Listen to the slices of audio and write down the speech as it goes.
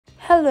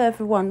Hello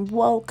everyone,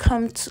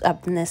 welcome to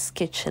Abner's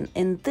Kitchen.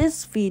 In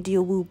this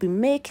video, we'll be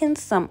making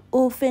some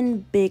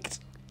oven baked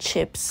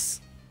chips.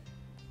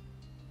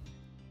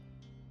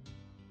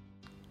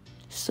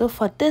 So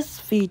for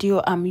this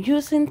video, I'm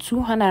using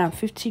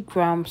 250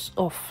 grams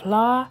of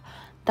flour,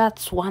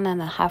 that's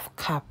 1.5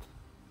 cup.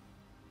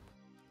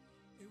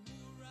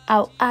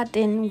 I'll add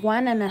in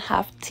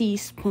 1.5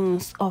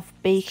 teaspoons of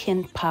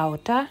baking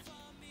powder,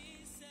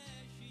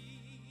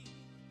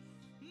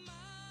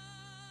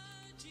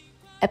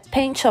 a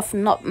pinch of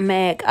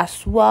nutmeg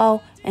as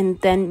well,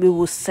 and then we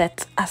will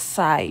set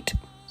aside.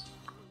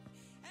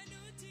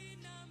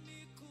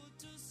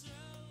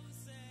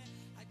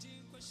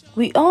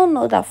 We all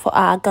know that for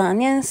our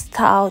Ghanaian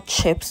style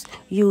chips,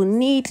 you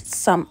need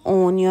some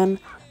onion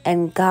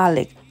and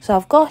garlic. So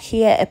I've got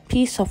here a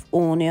piece of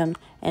onion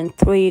and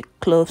 3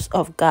 cloves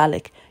of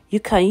garlic. You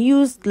can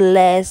use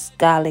less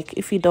garlic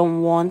if you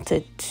don't want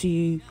it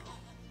too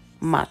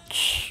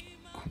much.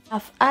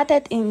 I've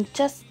added in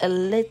just a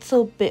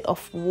little bit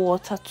of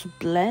water to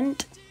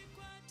blend.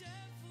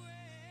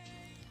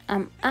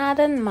 I'm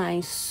adding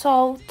my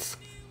salt.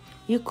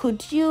 You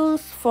could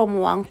use from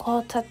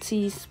 1/4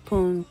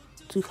 teaspoon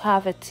to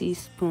 1/2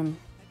 teaspoon.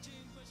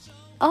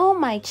 All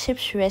my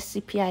chips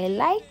recipe, I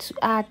like to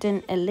add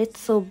in a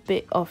little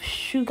bit of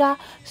sugar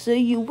so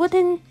you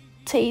wouldn't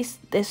taste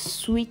the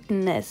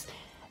sweetness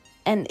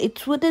and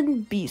it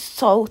wouldn't be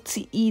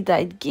salty either.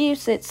 It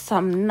gives it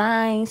some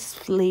nice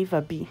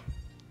flavor.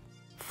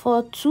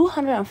 For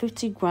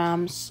 250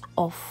 grams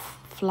of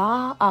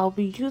flour, I'll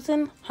be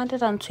using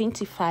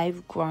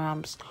 125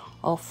 grams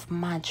of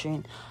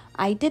margarine.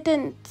 I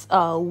didn't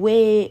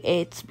weigh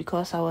it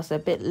because I was a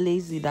bit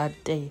lazy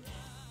that day.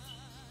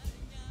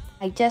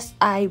 I just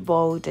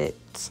eyeballed it.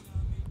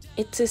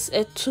 It is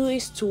a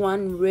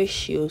 2:1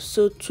 ratio,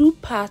 so 2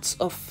 parts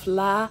of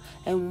flour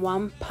and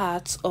 1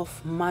 part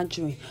of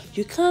margarine.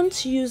 You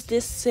can't use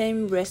this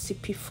same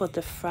recipe for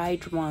the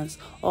fried ones,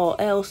 or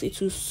else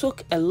it will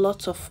soak a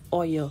lot of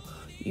oil.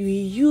 You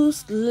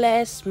use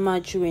less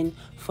margarine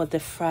for the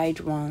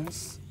fried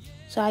ones.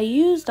 So I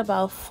used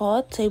about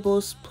 4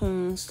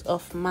 tablespoons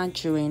of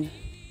margarine.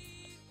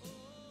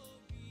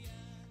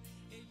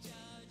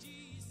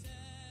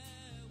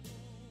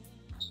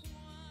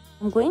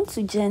 I'm going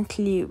to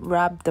gently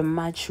rub the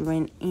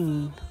margarine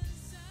in.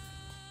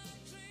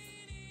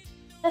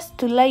 Just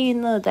to let you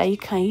know that you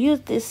can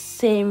use this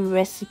same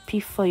recipe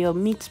for your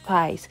meat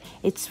pies.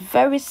 It's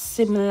very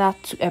similar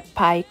to a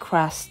pie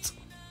crust.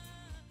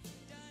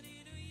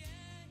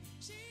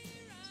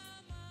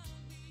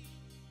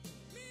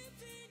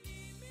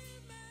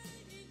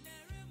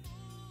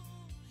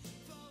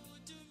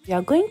 We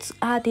are going to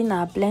add in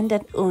our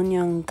blended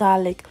onion,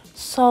 garlic,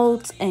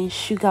 salt and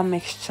sugar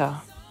mixture.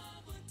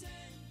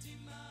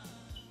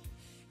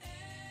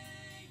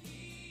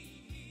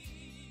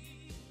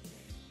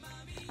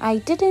 I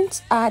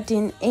didn't add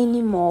in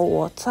any more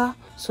water,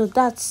 so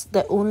that's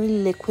the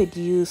only liquid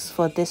used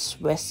for this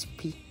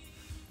recipe.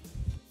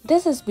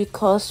 This is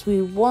because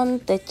we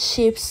want the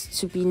chips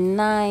to be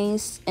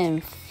nice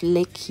and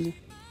flaky.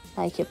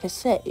 Like a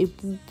percent, it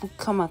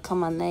come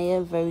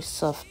very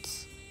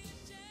soft.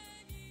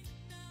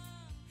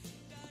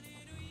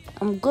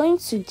 I'm going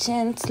to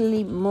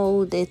gently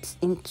mold it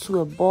into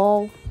a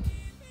ball.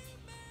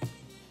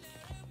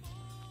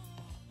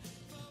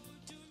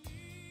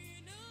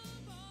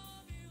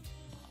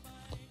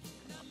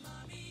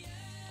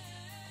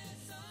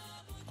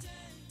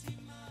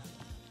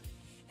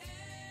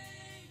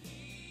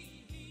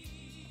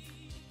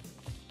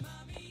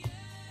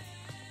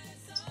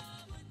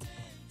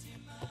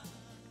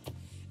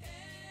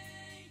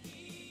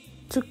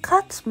 To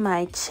cut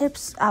my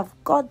chips, I've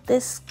got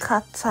this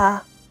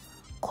cutter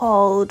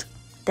called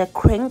the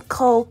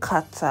crinkle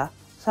cutter.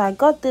 So I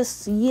got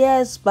this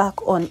years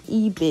back on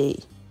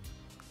eBay.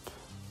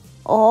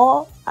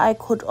 Or I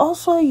could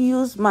also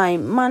use my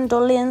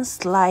mandolin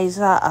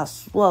slicer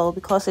as well,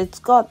 because it's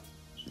got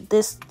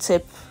this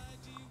tip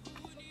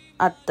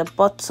at the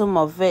bottom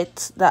of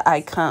it that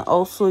I can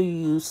also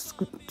use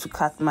to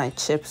cut my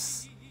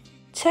chips.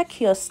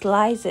 Check your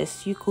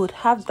slices, you could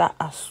have that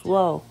as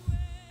well.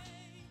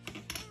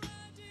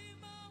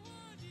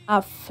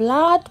 I've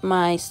floured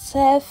my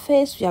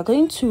surface. We are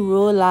going to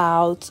roll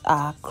out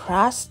our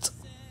crust.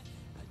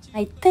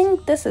 I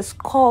think this is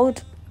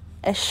called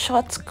a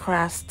short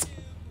crust.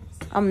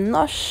 I'm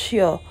not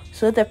sure.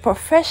 So the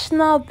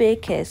professional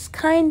bakers,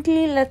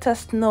 kindly let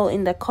us know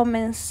in the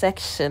comment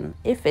section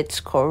if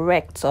it's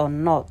correct or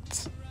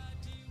not.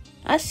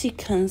 As you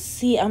can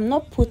see, I'm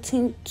not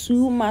putting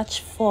too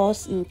much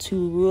force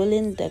into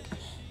rolling the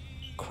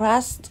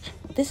crust.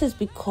 This is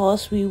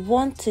because we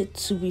want it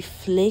to be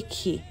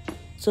flaky.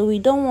 So we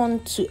don't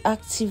want to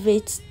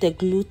activate the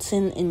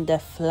gluten in the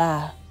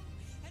flour.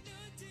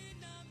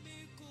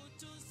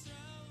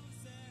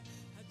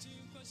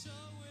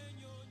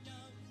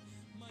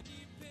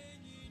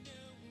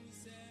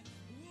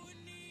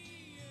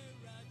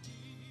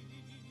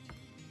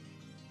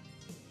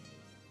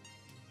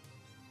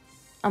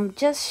 I'm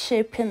just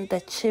shaping the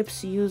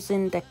chips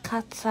using the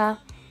cutter,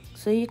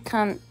 so you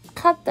can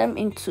cut them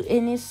into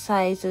any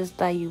sizes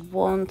that you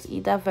want,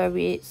 either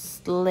very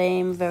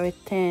slim, very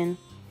thin,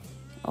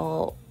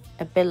 or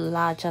a bit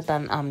larger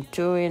than I'm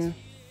doing.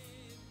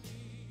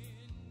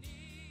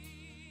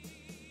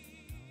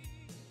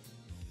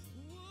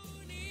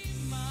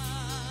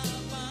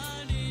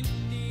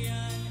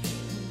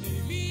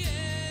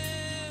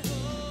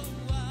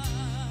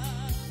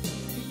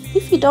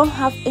 If you don't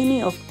have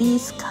any of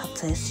these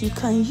cutters, you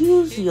can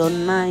use your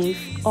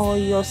knife or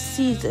your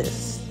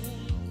scissors.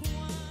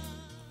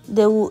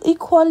 They will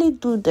equally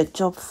do the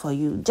job for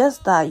you,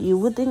 just that you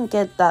wouldn't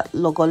get that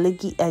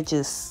logology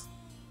edges.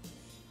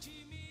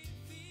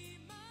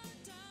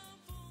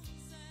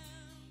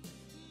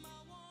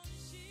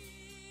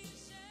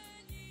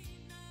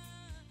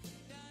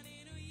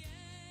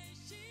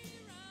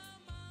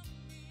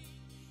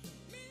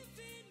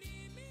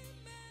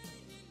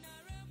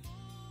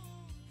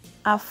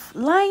 I've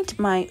lined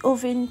my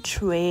oven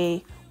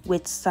tray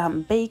with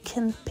some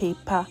baking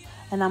paper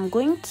and I'm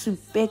going to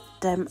bake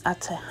them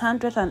at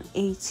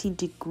 180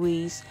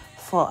 degrees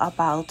for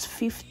about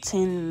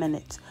 15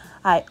 minutes.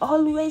 I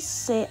always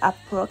say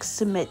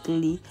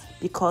approximately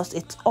because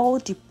it all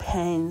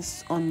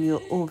depends on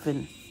your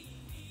oven.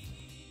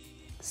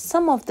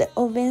 Some of the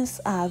ovens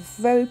are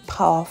very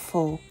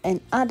powerful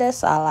and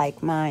others are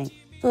like mine.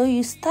 So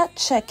you start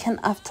checking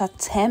after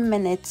 10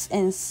 minutes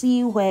and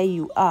see where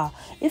you are.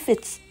 If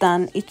it's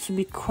done, it will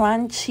be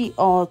crunchy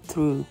all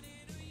through.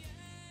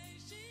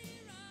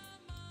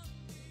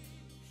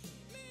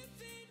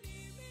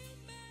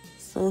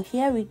 So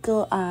here we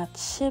go, our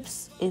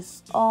chips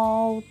is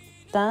all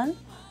done.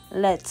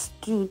 Let's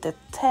do the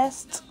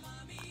test.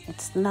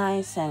 It's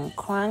nice and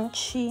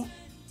crunchy.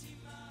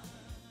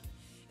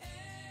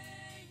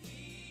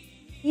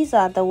 These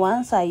are the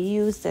ones I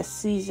use the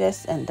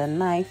scissors and the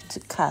knife to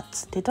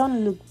cut. They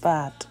don't look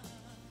bad.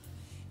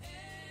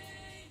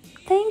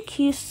 Thank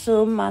you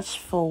so much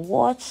for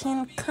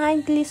watching.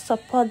 Kindly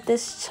support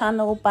this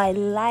channel by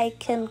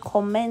liking,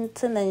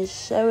 commenting and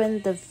sharing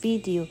the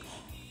video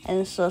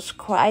and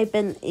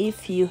subscribing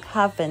if you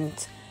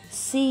haven't.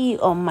 See you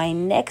on my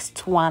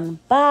next one.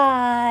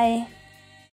 Bye.